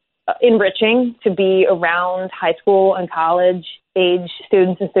enriching to be around high school and college age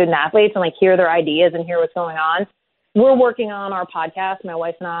students and student athletes and like hear their ideas and hear what's going on. We're working on our podcast, my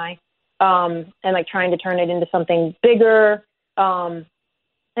wife and I, and like trying to turn it into something bigger.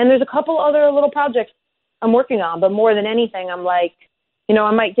 And there's a couple other little projects I'm working on, but more than anything, I'm like,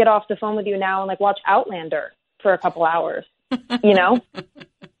 I might get off the phone with you now and like watch Outlander for a couple hours,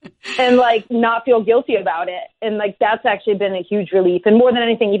 and like not feel guilty about it. And like, that's actually been a huge relief. And more than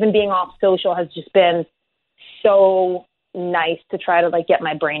anything, even being off social has just been so nice to try to like get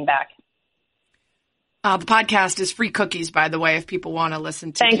my brain back. The podcast is free cookies, by the way, if people want to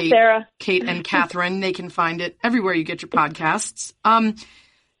listen to Thanks, Sarah. Kate and Catherine, they can find it everywhere you get your podcasts.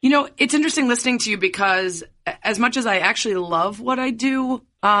 It's interesting listening to you because as much as I actually love what I do,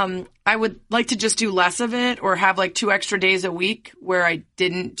 I would like to just do less of it or have like 2 extra days a week where I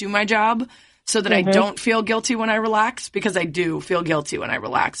didn't do my job so that I don't feel guilty when I relax, because I do feel guilty when I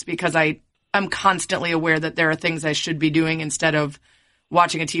relax because I'm constantly aware that there are things I should be doing instead of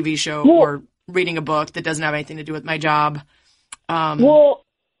watching a TV show or reading a book that doesn't have anything to do with my job.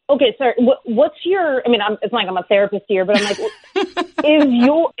 Okay, sorry. What's your? It's like I'm a therapist here, but I'm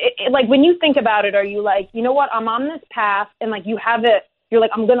like, when you think about it, are you like, you know what? I'm on this path, and like you have it. You're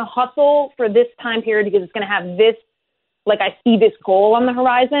like, I'm going to hustle for this time period because it's going to have this. Like I see this goal on the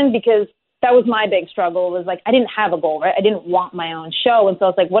horizon, because that was my big struggle. Was like I didn't have a goal, right? I didn't want my own show, and so I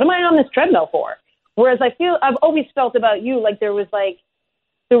was like, what am I on this treadmill for? Whereas I've always felt about you like there was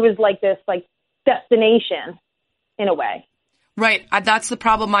this like destination in a way. Right. That's the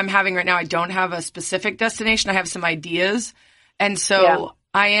problem I'm having right now. I don't have a specific destination. I have some ideas. And so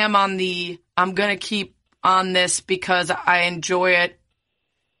I am I'm going to keep on this because I enjoy it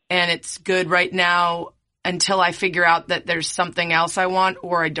and it's good right now until I figure out that there's something else I want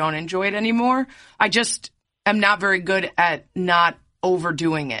or I don't enjoy it anymore. I just am not very good at not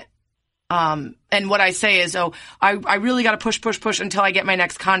overdoing it. And what I say is, I really got to push until I get my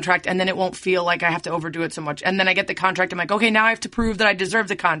next contract, and then it won't feel like I have to overdo it so much. And then I get the contract. I'm like, okay, now I have to prove that I deserve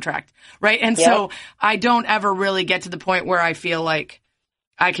the contract. Right. And so I don't ever really get to the point where I feel like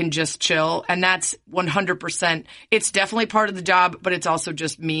I can just chill. And that's 100%. It's definitely part of the job, but it's also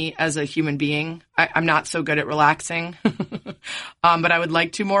just me as a human being. I'm not so good at relaxing, but I would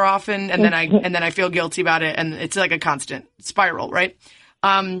like to more often. And then I feel guilty about it. And it's like a constant spiral. Right.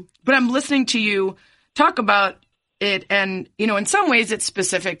 But I'm listening to you talk about it, and, in some ways it's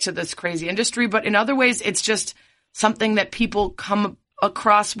specific to this crazy industry, but in other ways it's just something that people come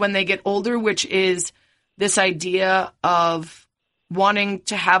across when they get older, which is this idea of wanting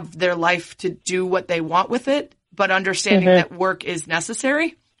to have their life to do what they want with it, but understanding that work is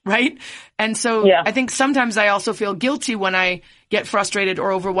necessary, right? And so I think sometimes I also feel guilty when I get frustrated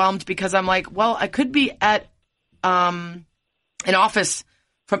or overwhelmed because I'm like, well, I could be at an office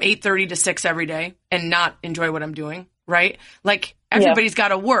from 8:30 to 6 every day and not enjoy what I'm doing, right? Like everybody's got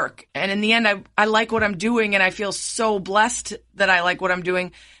to work. And in the end, I like what I'm doing and I feel so blessed that I like what I'm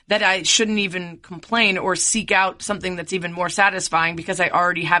doing that I shouldn't even complain or seek out something that's even more satisfying because I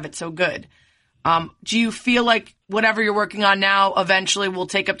already have it so good. Do you feel like whatever you're working on now eventually will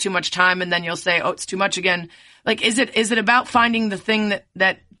take up too much time and then you'll say, oh, it's too much again? Like, is it about finding the thing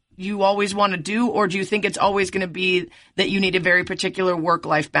that you always want to do, or do you think it's always going to be that you need a very particular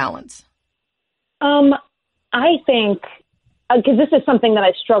work-life balance? I think, because this is something that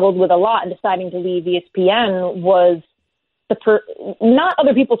I struggled with a lot in deciding to leave ESPN, was not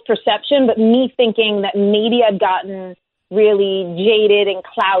other people's perception, but me thinking that maybe I'd gotten really jaded and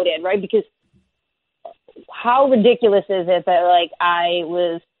clouded, right? Because how ridiculous is it that like I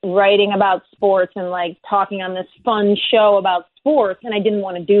was writing about sports and like talking on this fun show about sports and I didn't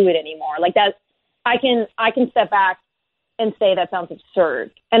want to do it anymore. Like that, I can step back and say that sounds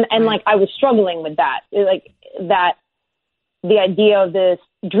absurd. And like I was struggling with that, like that the idea of this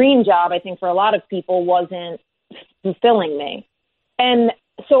dream job, I think for a lot of people wasn't fulfilling me. And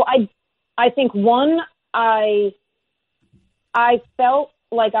so I think one, I felt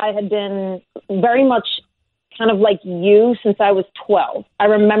like I had been very much kind of like you since I was 12. I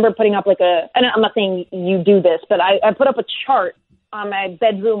remember putting up like and I'm not saying you do this, but I put up a chart on my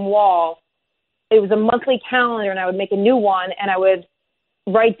bedroom wall. It was a monthly calendar and I would make a new one and I would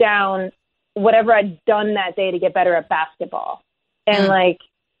write down whatever I'd done that day to get better at basketball. And like,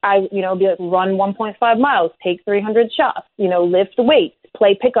 be like, run 1.5 miles, take 300 shots, lift weights,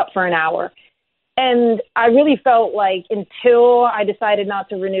 play pickup for an hour. And I really felt like until I decided not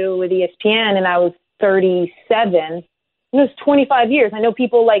to renew with ESPN and I was 37, it was 25 years. I know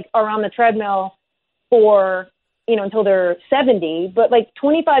people like are on the treadmill for, until they're 70, but like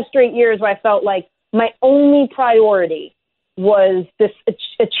 25 straight years where I felt like my only priority was this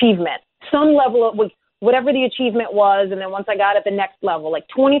achievement, some level of whatever the achievement was. And then once I got at the next level, like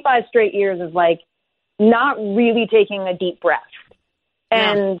 25 straight years is like not really taking a deep breath.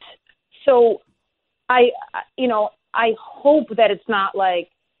 Yeah. And so I hope that it's not like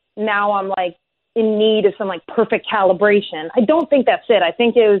now I'm like in need of some like perfect calibration. I don't think that's it. I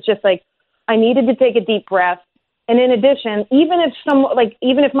think it was just like I needed to take a deep breath. And in addition, even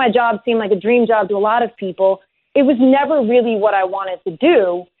if my job seemed like a dream job to a lot of people, it was never really what I wanted to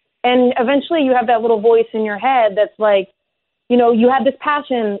do. And eventually you have that little voice in your head that's like, you have this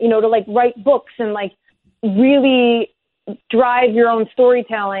passion, to like write books and like really drive your own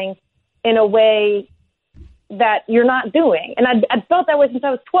storytelling in a way that you're not doing. And I felt that way since I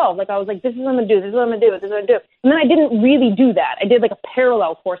was 12. Like I was like, this is what I'm going to do. This is what I'm going to do. This is what I'm going to do. And then I didn't really do that. I did like a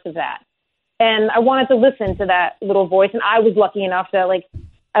parallel course of that. And I wanted to listen to that little voice. And I was lucky enough that like,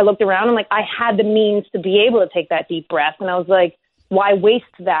 I looked around and like, I had the means to be able to take that deep breath. And I was like, why waste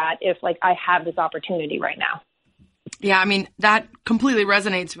that if like I have this opportunity right now? Yeah, I mean, that completely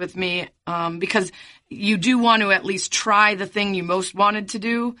resonates with me because you do want to at least try the thing you most wanted to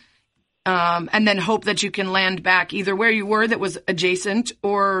do and then hope that you can land back either where you were that was adjacent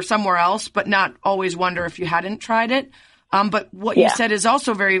or somewhere else, but not always wonder if you hadn't tried it. But what you said is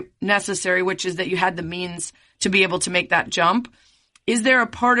also very necessary, which is that you had the means to be able to make that jump. Is there a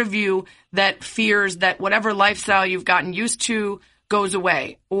part of you that fears that whatever lifestyle you've gotten used to goes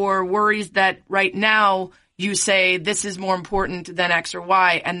away, or worries that right now you say this is more important than X or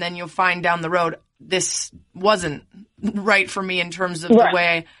Y, and then you'll find down the road this wasn't right for me in terms of the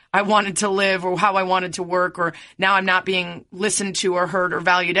way I wanted to live or how I wanted to work, or now I'm not being listened to or heard or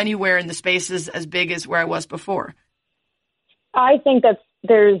valued anywhere in the spaces as big as where I was before? I think that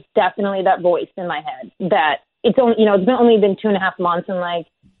there's definitely that voice in my head that it's only, it's only been 2.5 months, and like,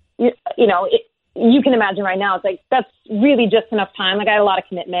 you can imagine right now, it's like, that's really just enough time. Like I had a lot of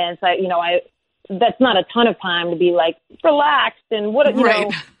commitments. That's not a ton of time to be like relaxed and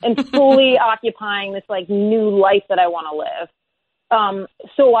and fully occupying this like new life that I want to live.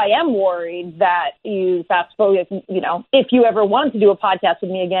 So I am worried that you fast forward, if you ever want to do a podcast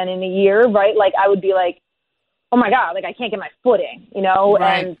with me again in a year, right? Like I would be like, oh my God, like I can't get my footing, and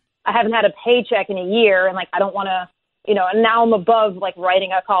I haven't had a paycheck in a year, and like, I don't want to, and now I'm above like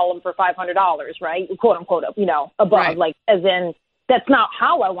writing a column for $500, right? Quote unquote, above, like as in that's not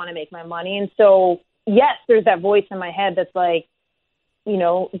how I want to make my money. And so, yes, there's that voice in my head that's like,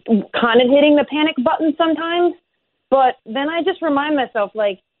 kind of hitting the panic button sometimes. But then I just remind myself,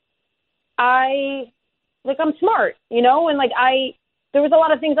 like, I'm smart, and like there was a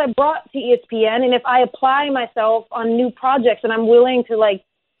lot of things I brought to ESPN. And if I apply myself on new projects and I'm willing to like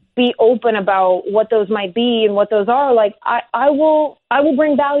be open about what those might be and what those are, like I will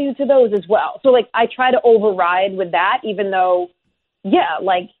bring value to those as well. So like I try to override with that, even though,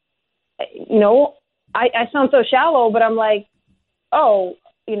 I sound so shallow, but I'm like,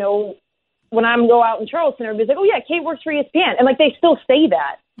 when I'm go out in Charleston, everybody's like, oh yeah, Kate works for ESPN. And like, they still say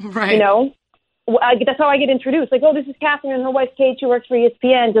that, right. That's how I get introduced. Like, oh, this is Catherine and her wife, Kate. She works for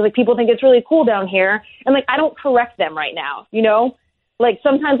ESPN. Because like people think it's really cool down here. And like, I don't correct them right now, Like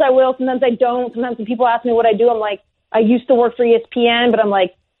sometimes I will, sometimes I don't. Sometimes when people ask me what I do, I'm like, I used to work for ESPN, but I'm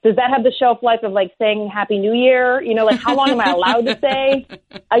like, does that have the shelf life of like saying Happy New Year? Like how long am I allowed to say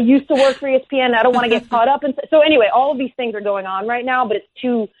I used to work for ESPN? I don't want to get caught up. So anyway, all of these things are going on right now, but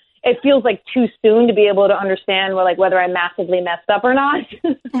it feels like too soon to be able to understand whether I massively messed up or not.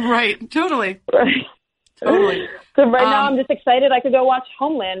 Right. Totally. Right. Totally. So right now I'm just excited I could go watch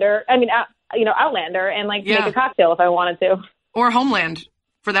Homelander. I mean, Outlander and like make a cocktail if I wanted to. Or Homeland,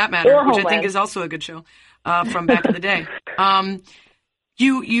 for that matter, which I think is also a good show from back in the day.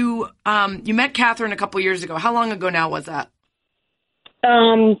 You met Catherine a couple years ago. How long ago now was that?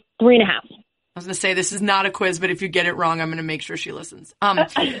 3.5. I was going to say, this is not a quiz, but if you get it wrong, I'm going to make sure she listens. I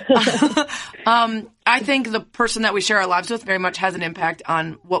think the person that we share our lives with very much has an impact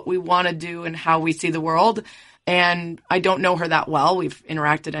on what we want to do and how we see the world. And I don't know her that well. We've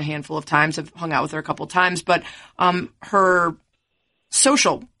interacted a handful of times. I've hung out with her a couple of times. But her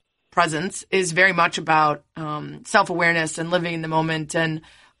social presence is very much about self-awareness and living in the moment and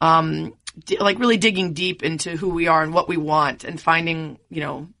really digging deep into who we are and what we want and finding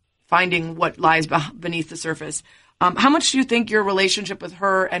what lies beneath the surface. How much do you think your relationship with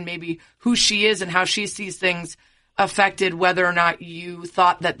her and maybe who she is and how she sees things affected whether or not you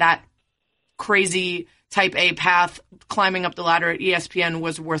thought that crazy type A path climbing up the ladder at ESPN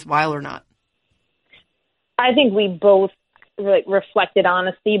was worthwhile or not? I think we both reflected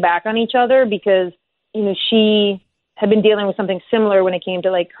honesty back on each other because, she had been dealing with something similar when it came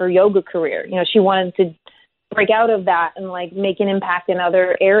to her yoga career. She wanted to break out of that and make an impact in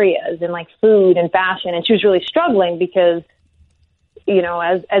other areas in food and fashion. And she was really struggling because,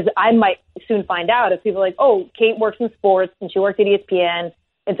 as I might soon find out, if people are Kate works in sports and she worked at ESPN.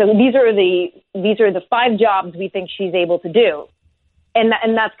 And so these are the 5 jobs we think she's able to do. And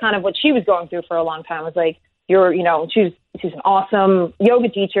that's kind of what she was going through for a long time. It was she's an awesome yoga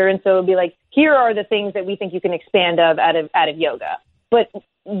teacher. And so it'd be here are the things that we think you can expand out of yoga. But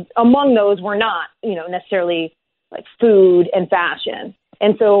among those were not, necessarily food and fashion.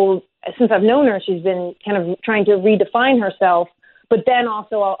 And so since I've known her, she's been kind of trying to redefine herself. But then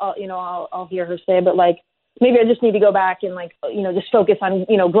also I'll hear her say, but maybe I just need to go back and just focus on,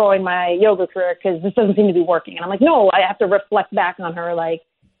 growing my yoga career because this doesn't seem to be working. And I'm no, I have to reflect back on her.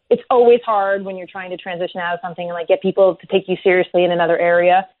 It's always hard when you're trying to transition out of something and get people to take you seriously in another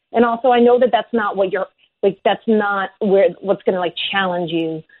area. And also I know that that's not what you're that's not what's going to challenge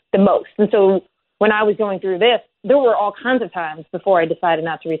you the most. And so when I was going through this, there were all kinds of times before I decided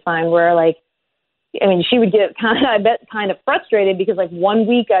not to resign where she would get kind of frustrated because 1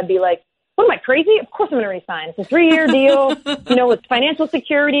 week I'd be what am I, crazy? Of course I'm going to resign. It's a 3-year deal, with financial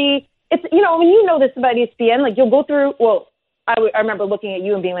security. It's, when this about ESPN, you'll go through, I remember looking at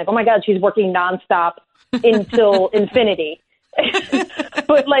you and being oh my God, she's working nonstop until infinity.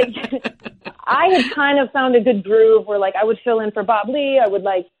 But I had kind of found a good groove where I would fill in for Bob Lee. I would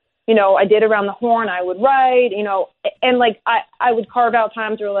I did Around the Horn. I would write, and I would carve out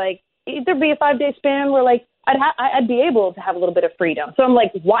times where there'd be a 5-day span where I'd be able to have a little bit of freedom. So I'm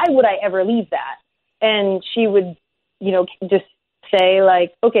why would I ever leave that? And she would, just say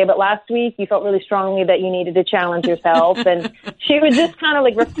okay, but last week you felt really strongly that you needed to challenge yourself. And she would just kind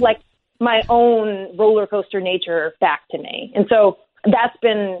of reflect my own roller coaster nature back to me. And so that's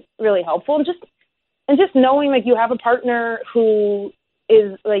been really helpful. And just knowing you have a partner who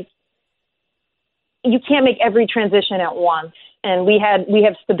is you can't make every transition at once. And we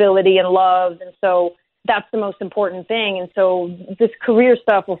have stability and love. And so that's the most important thing. And so this career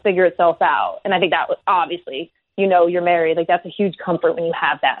stuff will figure itself out. And I think that was obviously, you're married. That's a huge comfort when you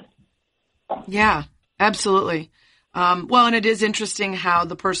have that. Yeah, absolutely. And it is interesting how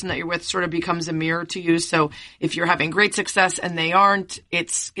the person that you're with sort of becomes a mirror to you. So if you're having great success and they aren't,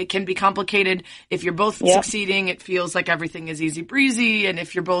 it can be complicated. If you're both succeeding, it feels like everything is easy breezy. And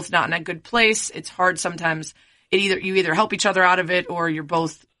if you're both not in a good place, it's hard sometimes. You either help each other out of it or you're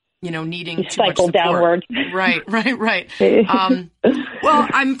both, needing too much support. Cycle downward. Right. Well,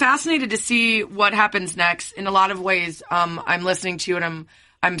 I'm fascinated to see what happens next. In a lot of ways, I'm listening to you and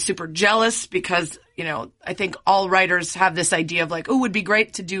I'm super jealous because, I think all writers have this idea of it would be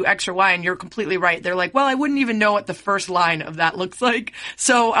great to do X or Y. And you're completely right. They're well, I wouldn't even know what the first line of that looks like.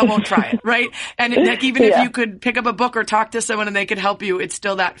 So I won't try it. Right. And even if you could pick up a book or talk to someone and they could help you, it's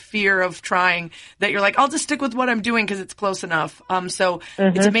still that fear of trying that you're I'll just stick with what I'm doing because it's close enough. It's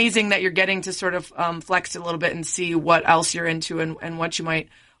amazing that you're getting to sort of flex it a little bit and see what else you're into and what you might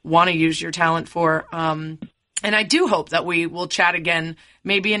want to use your talent for. And I do hope that we will chat again,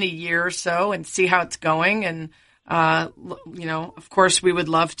 maybe in a year or so and see how it's going. And, of course we would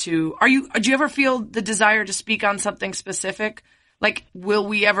love to, do you ever feel the desire to speak on something specific? Will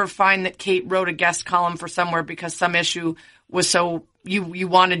we ever find that Kate wrote a guest column for somewhere because some issue was so you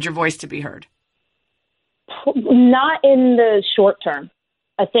wanted your voice to be heard? Not in the short term.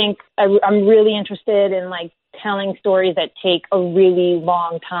 I think I'm really interested in telling stories that take a really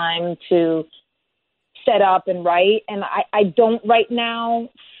long time to set up and write. And I don't right now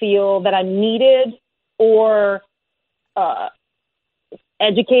feel that I'm needed or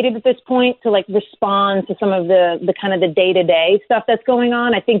educated at this point to like respond to some of the kind of the day-to-day stuff that's going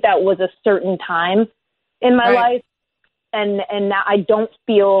on. I think that was a certain time in my life. And now I don't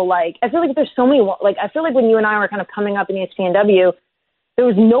feel like, I feel like there's so many, like, I feel like when you and I were kind of coming up in ESPNW, there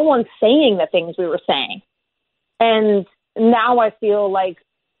was no one saying the things we were saying. And now I feel like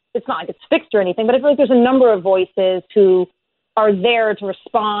it's not like it's fixed or anything, but I feel like there's a number of voices who are there to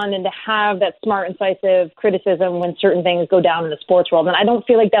respond and to have that smart, incisive criticism when certain things go down in the sports world. And I don't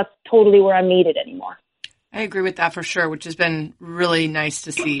feel like that's totally where I'm needed anymore. I agree with that for sure, which has been really nice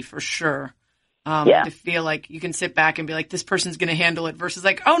to see for sure. To feel like you can sit back and be like, this person's going to handle it versus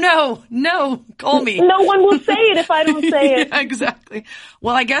like, oh no, call me. No one will say it if I don't say it. Yeah, exactly.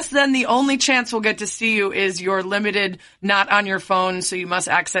 Well, I guess then the only chance we'll get to see you is you're limited, not on your phone. So you must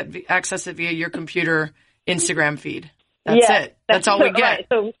access it via your computer Instagram feed. That's it. That's all we get. Right,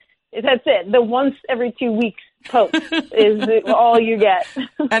 so that's it. The once every 2 weeks post is all you get.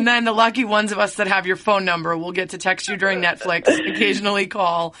 And then the lucky ones of us that have your phone number will get to text you during Netflix, occasionally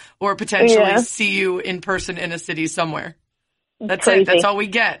call, or potentially see you in person in a city somewhere. That's Crazy. it. That's all we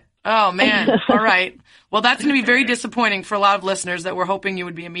get. Oh, man. All right. Well, that's going to be very disappointing for a lot of listeners that were hoping you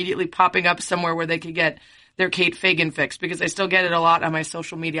would be immediately popping up somewhere where they could get their Kate Fagan fix, because I still get it a lot on my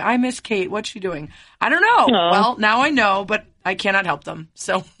social media. I miss Kate. What's she doing? I don't know. Aww. Well, now I know, but I cannot help them.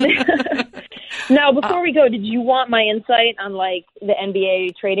 So now, before we go, did you want my insight on like the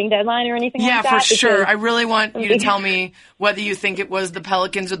NBA trading deadline or anything like that? Yeah, for sure. I really want you to tell me whether you think it was the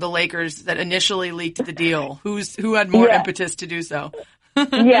Pelicans or the Lakers that initially leaked the deal. Who had more impetus to do so?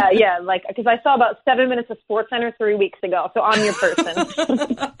 Yeah. Like, because I saw about 7 minutes of SportsCenter 3 weeks ago, so I'm your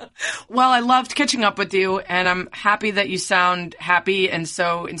person. Well, I loved catching up with you, and I'm happy that you sound happy and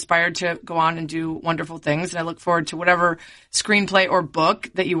so inspired to go on and do wonderful things. And I look forward to whatever screenplay or book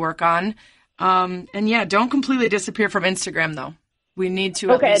that you work on. And yeah, don't completely disappear from Instagram, though. We need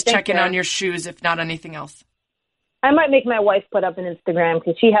to at least check in on your shoes, if not anything else. I might make my wife put up an Instagram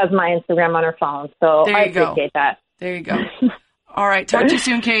because she has my Instagram on her phone, so I appreciate that. There you go. All right. Talk to you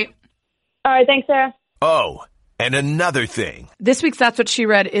soon, Kate. All right. Thanks, Sarah. Oh, and another thing. This week's That's What She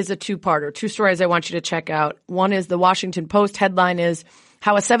Read is a two-parter. Two stories I want you to check out. One is the Washington Post. Headline is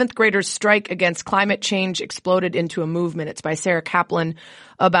How a Seventh Grader's Strike Against Climate Change Exploded into a Movement. It's by Sarah Kaplan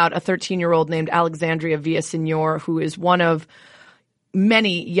about a 13-year-old named Alexandria Villaseñor, who is one of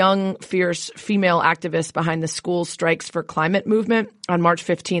many young, fierce female activists behind the School Strikes for Climate movement. On March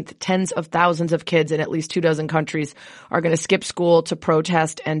 15th, tens of thousands of kids in at least 24 countries are going to skip school to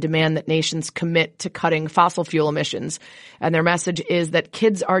protest and demand that nations commit to cutting fossil fuel emissions. And their message is that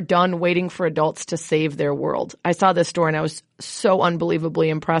kids are done waiting for adults to save their world. I saw this story and I was so unbelievably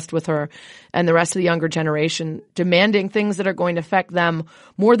impressed with her and the rest of the younger generation demanding things that are going to affect them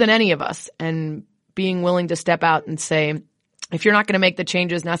more than any of us, and being willing to step out and say, if you're not going to make the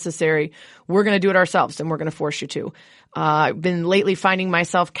changes necessary, we're going to do it ourselves and we're going to force you to. I've been lately finding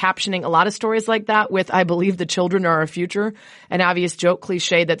myself captioning a lot of stories like that with, I believe the children are our future, an obvious joke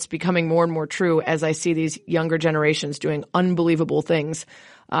cliche that's becoming more and more true as I see these younger generations doing unbelievable things.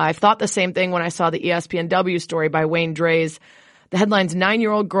 I've thought the same thing when I saw the ESPNW story by Wayne Drays. The headline's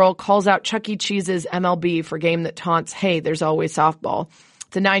 9-year-old girl calls out Chuck E. Cheese's MLB for game that taunts, hey, there's always softball.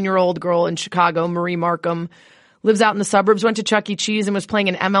 It's a 9-year-old girl in Chicago, Marie Markham, lives out in the suburbs, went to Chuck E. Cheese and was playing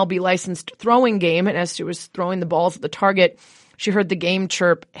an MLB-licensed throwing game. And as she was throwing the balls at the target, she heard the game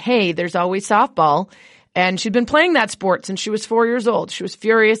chirp, hey, there's always softball. And she'd been playing that sport since she was 4 years old. She was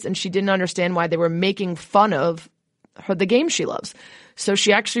furious, and she didn't understand why they were making fun of her, the game she loves. So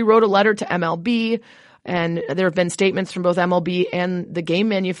she actually wrote a letter to MLB, and there have been statements from both MLB and the game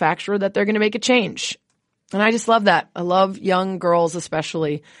manufacturer that they're going to make a change. And I just love that. I love young girls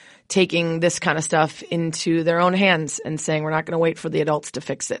especially taking this kind of stuff into their own hands and saying, we're not going to wait for the adults to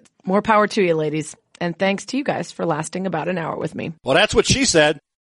fix it. More power to you, ladies. And thanks to you guys for lasting about an hour with me. Well, that's what she said.